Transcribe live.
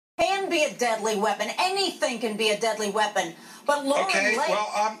be a deadly weapon. Anything can be a deadly weapon. But Lauren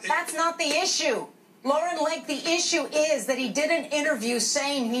Lake, that's not the issue. Lauren Lake, the issue is that he did an interview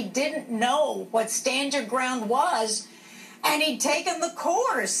saying he didn't know what Stand Your Ground was, and he'd taken the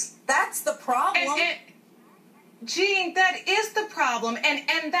course. That's the problem. Gene, that is the problem,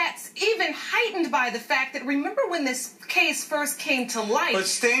 and that's even heightened by the fact that, remember when this case first came to light, but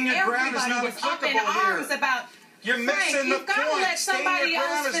Stand Your Ground is not applicable here. Everybody was up in arms about, you're missing the point. You've got to let somebody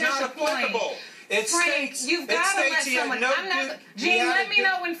else finish the point. Frank, you've got to let someone. Gene, let me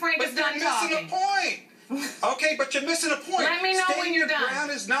know when Frank is done talking. But you're missing a point. Okay, but you're missing a point. Let me know when you're done. Stand Your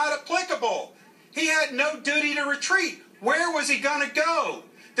Ground is not applicable. He had no duty to retreat. Where was he going to go?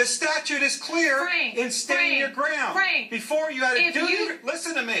 The statute is clear in Stand Your Ground. Before you had a duty.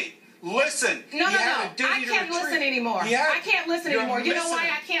 Listen to me. Listen. No. I can't listen anymore. I can't listen anymore. You know why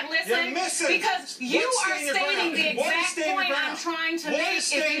I can't listen? You're missing. Because you are stating the exact point I'm trying to make.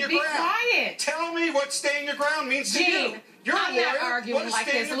 If you be quiet. Tell me what Stand Your Ground means to you. You're I'm not arguing like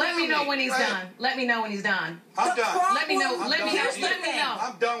this. Let me know when he's done. Let me know when he's done. I'm done. Let me know. Let me know.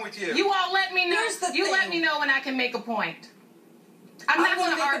 I'm done with you. You all let me know. You let me know when I can make a point. I'm not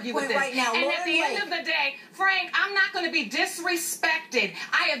going to argue with this. Right now. And at the end of the day, Frank, I'm not going to be disrespected.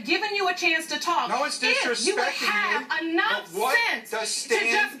 I have given you a chance to talk. No one's disrespecting if you would have enough sense to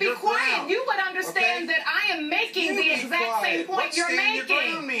just be quiet, you would understand that I am making the exact same point you're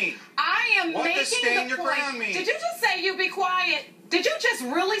making. I am making the point. Did you just say you be quiet? Did you just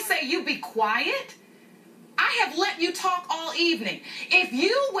really say you be quiet? I have let you talk all evening. If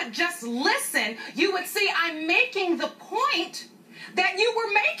you would just listen, you would see I'm making the point that you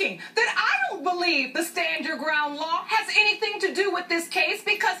were making, that I don't believe the Stand Your Ground law has anything to do with this case,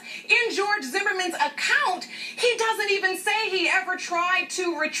 because in George Zimmerman's account, he doesn't even say he ever tried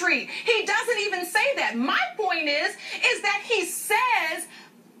to retreat. He doesn't even say that. My point is that he says,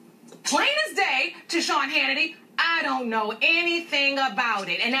 plain as day, to Sean Hannity, I don't know anything about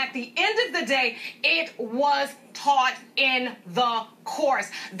it. And at the end of the day, it was taught in the course.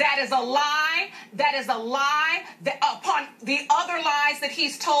 That is a lie. That is a lie upon the other lies that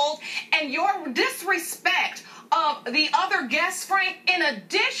he's told. And your disrespect of the other guests, Frank, in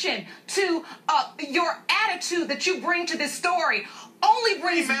addition to your attitude that you bring to this story, only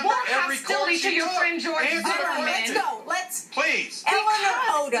brings more hostility to your friend George Zimmerman. Let's go. Please. Eleanor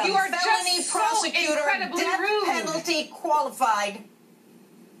Odom, you are felony just prosecutor, so incredibly death rude. Penalty qualified.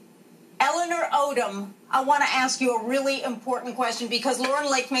 Eleanor Odom, I want to ask you a really important question, because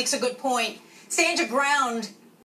Lauren Lake makes a good point. Stand Your Ground